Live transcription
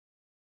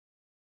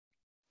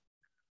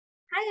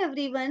Hi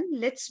everyone,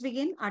 let's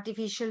begin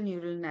artificial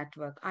neural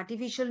network.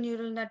 Artificial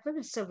neural network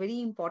is a very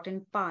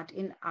important part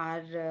in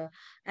our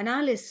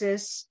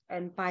analysis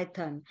in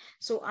Python.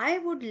 So I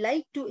would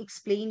like to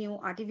explain you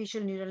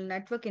artificial neural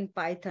network in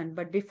Python.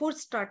 But before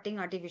starting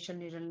artificial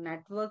neural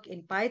network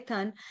in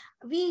Python,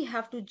 we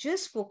have to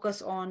just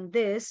focus on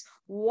this.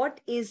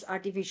 What is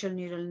artificial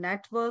neural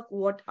network?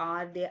 What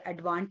are their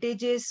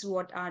advantages?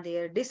 What are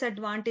their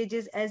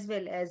disadvantages? As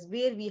well as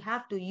where we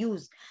have to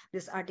use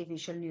this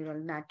artificial neural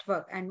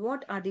network and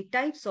what are the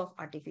types of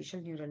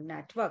artificial neural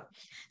network.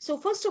 So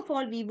first of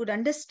all, we would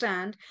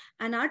understand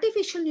an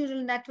artificial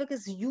neural network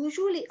is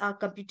usually a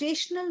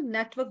computational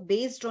network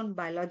based on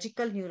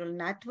biological neural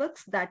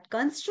networks that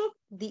construct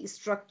the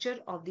structure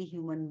of the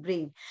human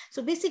brain.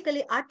 So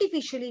basically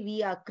artificially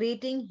we are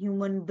creating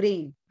human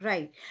brain,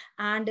 right?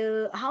 And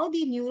how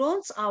the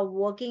neurons are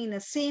working in the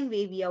same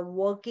way we are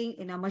working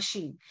in a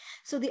machine.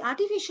 So the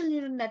artificial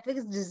neural network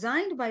is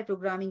designed by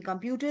programming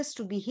computers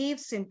to behave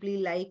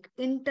simply like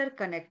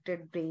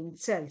interconnected brain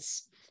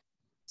cells.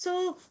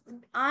 So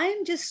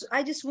I just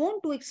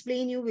want to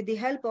explain you with the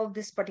help of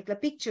this particular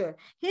picture.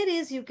 Here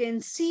is, you can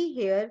see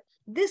here,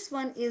 this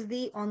one is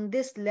the, on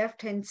this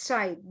left hand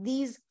side,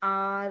 these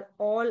are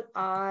all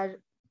our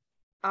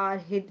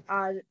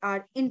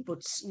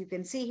inputs. You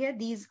can see here,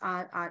 these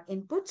are our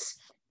inputs.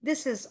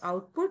 This is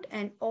output,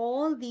 and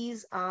all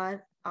these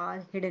are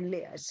our hidden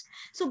layers.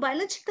 So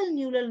biological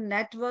neural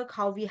network,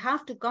 how we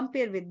have to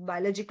compare with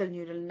biological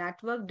neural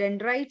network,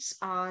 dendrites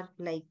are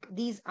like,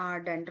 these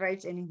are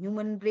dendrites in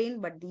human brain,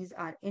 but these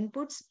are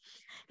inputs.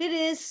 Here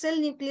is cell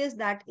nucleus,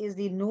 that is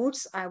the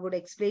nodes. I would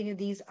explain you,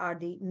 these are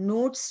the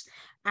nodes.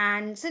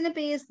 And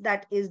synapse,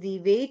 that is the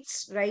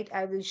weights, right?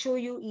 I will show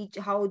you each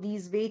how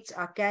these weights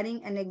are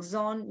carrying. An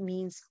axon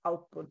means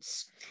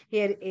outputs.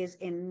 Here is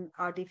in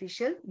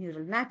artificial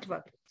neural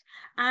network.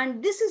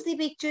 And this is the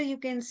picture. You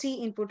can see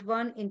input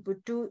 1,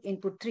 input 2,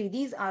 input 3.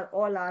 These are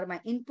all are my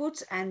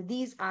inputs, and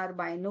these are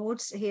my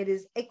nodes. Here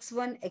is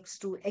x1,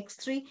 x2,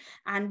 x3,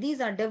 and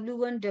these are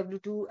w1,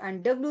 w2,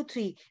 and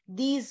w3.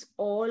 These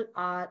all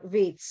are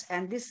weights,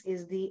 and this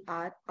is the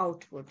our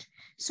output.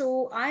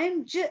 So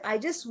I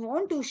just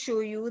want to show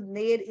you,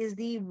 there is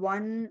the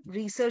one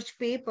research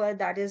paper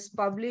that is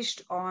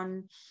published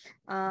on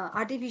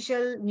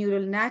artificial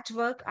neural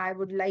network. I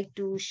would like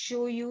to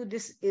show you,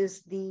 this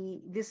is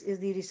the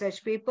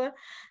research paper,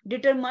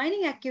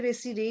 determining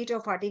accuracy rate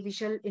of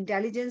artificial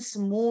intelligence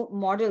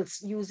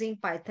models using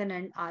Python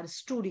and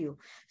RStudio.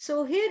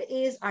 So here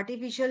is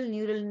artificial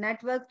neural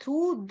network.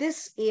 Through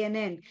this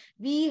ANN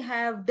we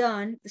have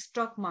done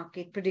stock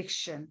market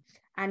prediction.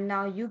 And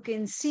now you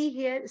can see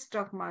here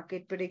stock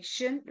market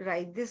prediction,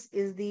 right? This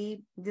is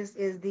the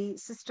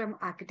system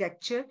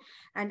architecture.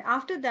 And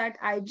after that,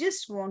 I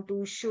just want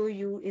to show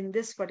you in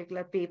this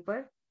particular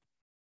paper.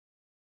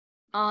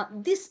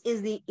 This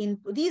is the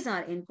input. These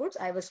are inputs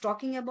I was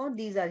talking about.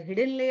 These are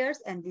hidden layers,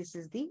 and this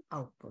is the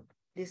output.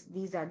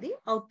 These are the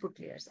output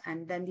layers,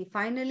 and then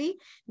finally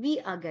we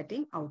are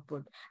getting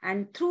output.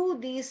 And through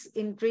this,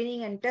 in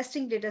training and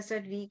testing data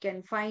set, we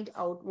can find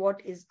out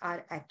what is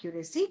our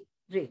accuracy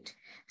rate.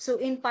 So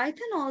in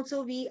Python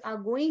also, we are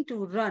going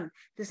to run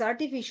this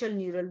artificial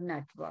neural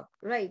network,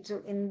 right?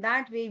 So in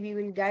that way, we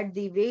will get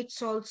the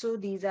weights also.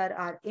 These are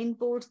our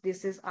inputs.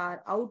 This is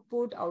our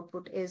output.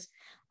 Output is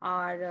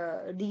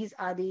our, these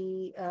are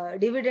the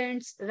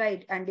dividends,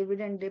 right? And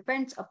dividend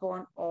depends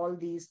upon all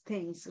these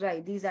things,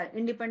 right? These are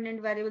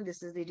independent variable.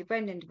 This is the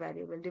dependent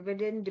variable.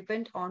 Dividend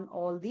depend on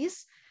all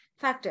these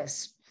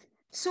factors.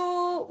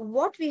 So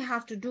what we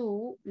have to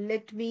do,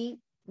 let me,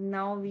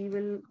 now we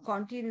will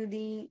continue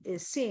the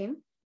same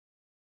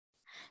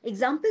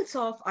examples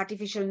of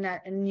artificial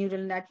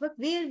neural network,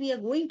 where we are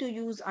going to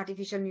use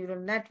artificial neural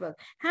network.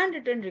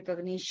 Handwritten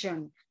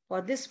recognition.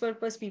 For this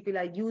purpose, people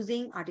are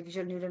using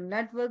artificial neural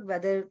network,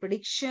 weather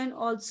prediction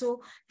also,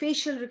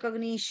 facial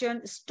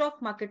recognition, stock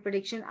market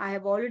prediction. I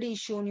have already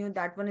shown you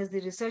that one is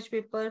the research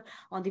paper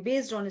on the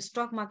based on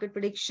stock market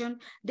prediction.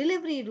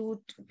 Delivery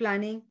route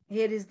planning.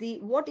 Here is the,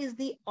 what is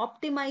the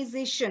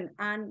optimization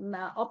and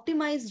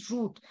optimized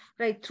route,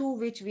 right, through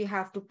which we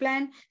have to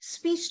plan.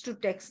 Speech to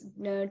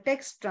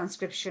text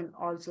transcription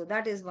also,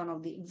 that is one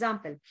of the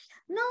example.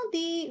 Now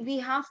we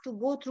have to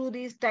go through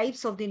these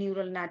types of the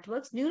neural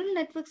networks. Neural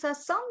networks are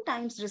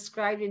sometimes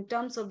described in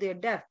terms of their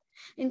depth,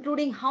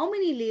 including how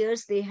many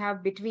layers they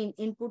have between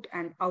input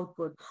and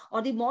output,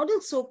 or the model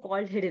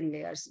so-called hidden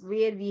layers,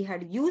 where we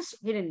had used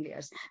hidden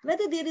layers.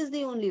 Whether there is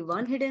the only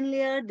one hidden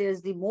layer,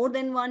 there's the more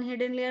than one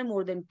hidden layer,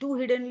 more than two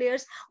hidden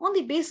layers, on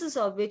the basis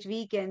of which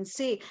we can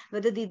say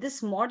whether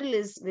this model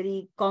is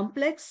very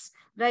complex,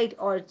 right,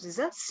 or it is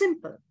a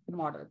simple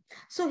model.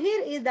 So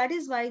here is, that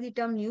is why the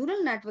term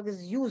neural network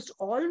is used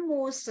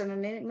almost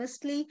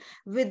synonymously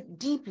with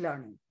deep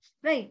learning,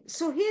 right?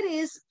 So here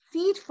is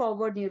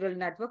feed-forward neural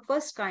network,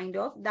 first kind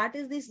of, that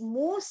is this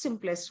most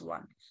simplest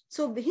one.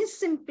 So his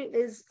simple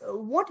is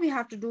what we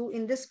have to do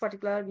in this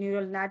particular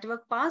neural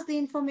network, pass the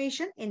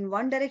information in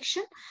one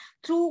direction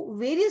through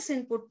various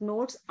input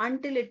nodes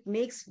until it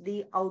makes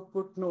the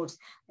output nodes.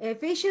 A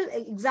facial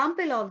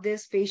example of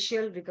this,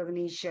 facial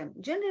recognition.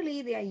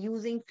 Generally, they are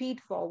using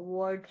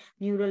feed-forward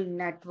neural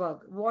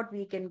network, what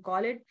we can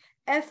call it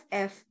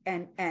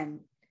FFNN,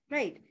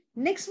 right?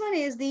 Next one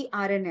is the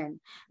RNN,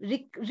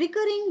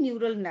 recurring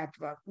neural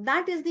network.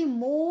 That is the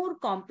more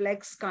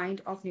complex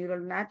kind of neural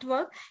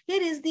network.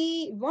 Here is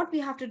the what we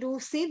have to do: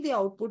 save the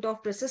output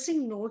of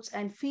processing nodes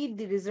and feed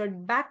the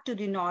result back to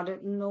the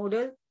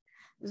nodal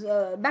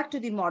back to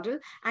the model,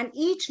 and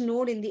each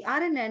node in the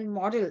RNN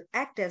model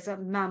act as a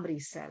memory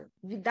cell.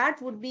 That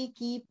would be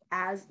keep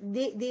as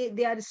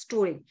they are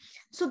storing.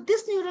 So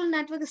this neural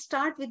network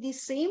start with the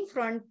same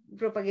front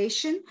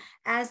propagation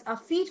as a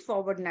feed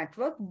forward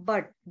network,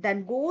 but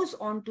then goes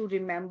on to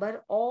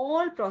remember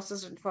all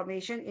processed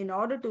information in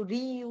order to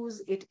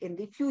reuse it in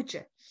the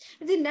future.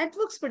 If the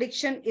network's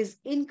prediction is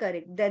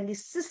incorrect, then the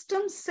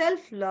system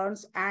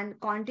self-learns and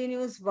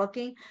continues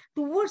working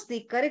towards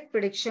the correct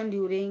prediction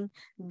during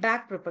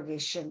back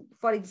propagation.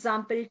 For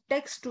example,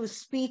 text to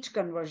speech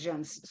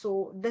conversions.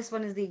 So this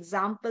one is the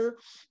example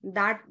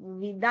that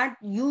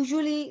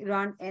usually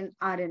run in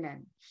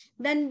RNN.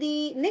 Then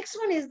the next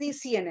one is the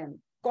CNN,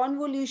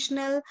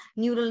 convolutional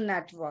neural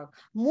network,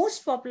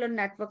 most popular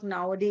network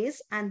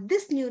nowadays. And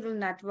this neural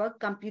network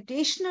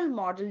computational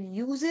model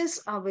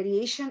uses a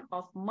variation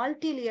of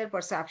multi-layer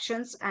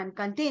perceptions and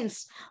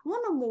contains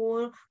one or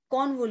more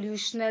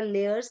convolutional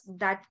layers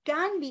that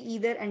can be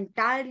either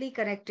entirely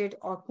connected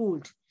or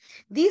pooled.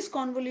 These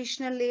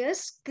convolutional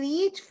layers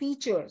create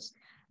features,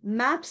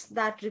 maps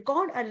that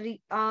record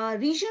a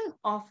region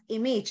of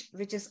image,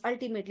 which is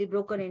ultimately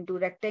broken into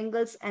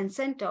rectangles and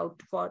sent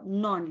out for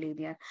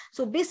nonlinear.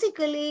 So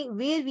basically,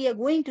 where we are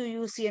going to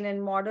use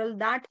CNN model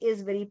that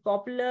is very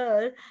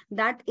popular,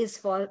 that is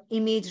for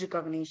image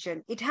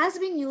recognition. It has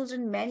been used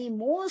in many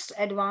most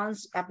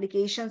advanced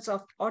applications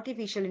of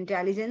artificial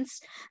intelligence,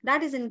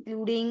 that is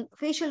including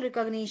facial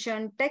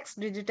recognition, text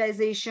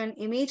digitization,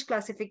 image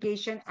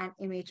classification, and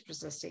image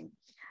processing.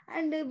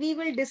 And we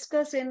will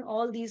discuss in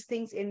all these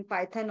things in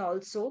Python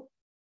also.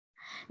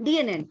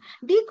 DNN,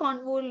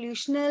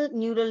 deconvolutional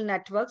neural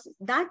networks,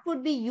 that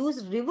would be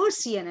used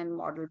reverse CNN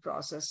model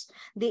process.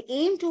 They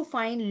aim to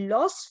find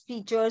lost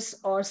features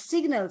or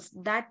signals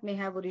that may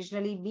have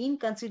originally been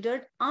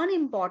considered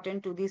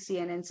unimportant to the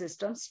CNN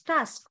system's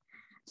task.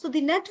 So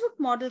the network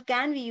model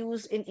can be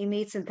used in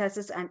image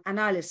synthesis and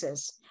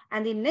analysis.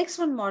 And the next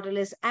one model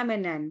is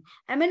MNN.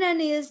 MNN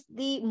is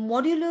the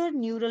modular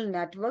neural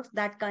network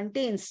that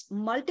contains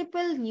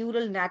multiple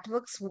neural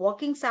networks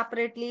working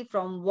separately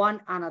from one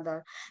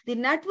another. The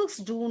networks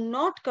do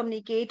not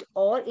communicate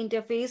or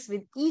interface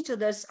with each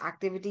other's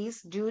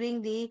activities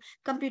during the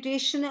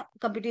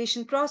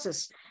computation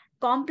process.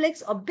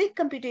 Complex or big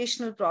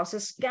computational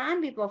process can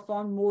be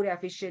performed more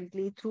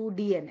efficiently through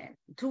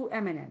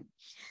MNN.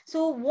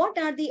 So what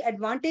are the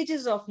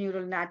advantages of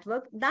neural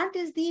network? That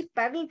is the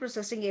parallel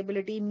processing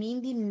ability,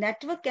 mean the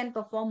network can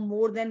perform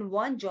more than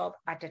one job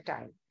at a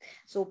time.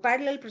 So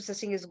parallel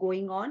processing is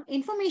going on.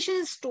 Information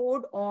is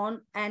stored on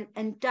an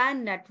entire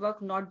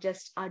network, not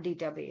just a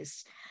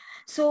database.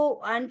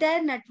 So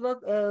entire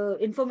network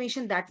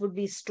information that would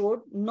be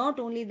stored, not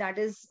only that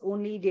is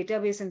only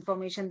database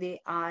information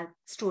they are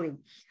storing.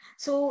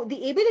 So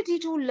the ability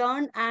to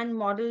learn and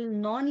model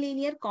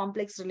nonlinear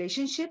complex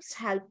relationships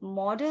help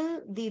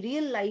model the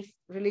real life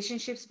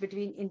relationships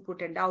between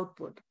input and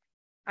output.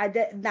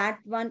 That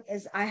one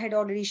is I had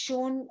already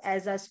shown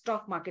as a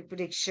stock market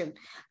prediction.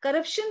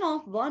 Corruption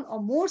of one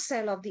or more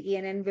cell of the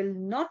ENN will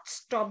not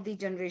stop the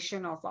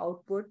generation of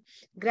output.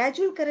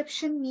 Gradual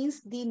corruption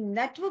means the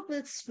network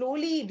will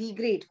slowly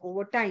degrade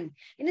over time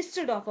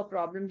instead of a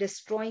problem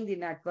destroying the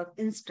network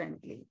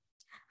instantly.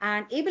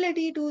 And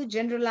ability to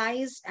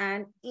generalize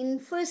and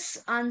infer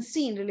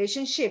unseen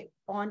relationship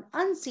on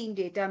unseen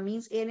data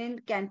means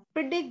ENN can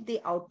predict the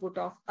output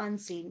of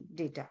unseen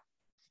data.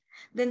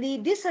 Then the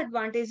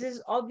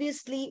disadvantages,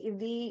 obviously,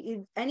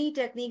 if any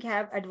technique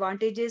have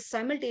advantages,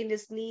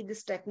 simultaneously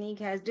this technique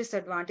has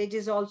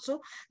disadvantages also.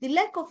 The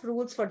lack of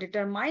rules for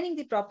determining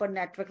the proper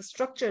network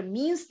structure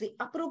means the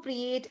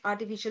appropriate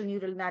artificial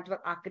neural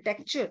network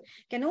architecture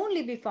can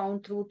only be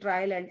found through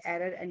trial and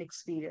error and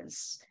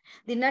experience.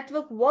 The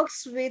network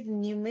works with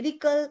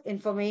numerical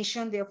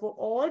information, therefore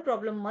all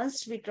problem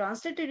must be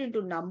translated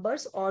into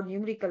numbers or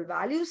numerical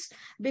values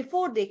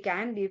before they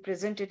can be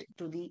presented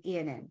to the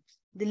ENN.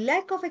 The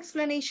lack of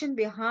explanation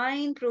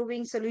behind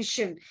proving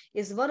solution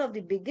is one of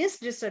the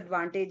biggest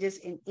disadvantages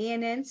in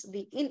ANNs.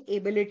 The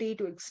inability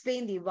to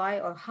explain the why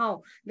or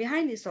how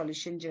behind the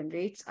solution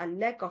generates a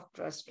lack of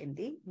trust in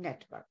the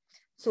network.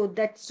 So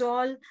that's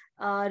all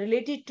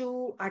related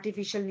to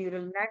artificial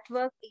neural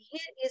network. Here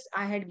is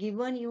I had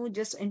given you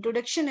just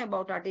introduction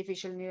about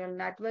artificial neural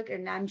network,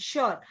 and I'm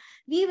sure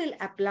we will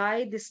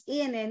apply this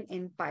ANN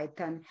in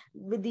Python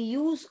with the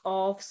use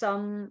of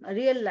some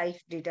real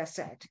life data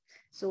set.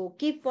 So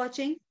keep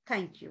watching.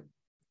 Thank you.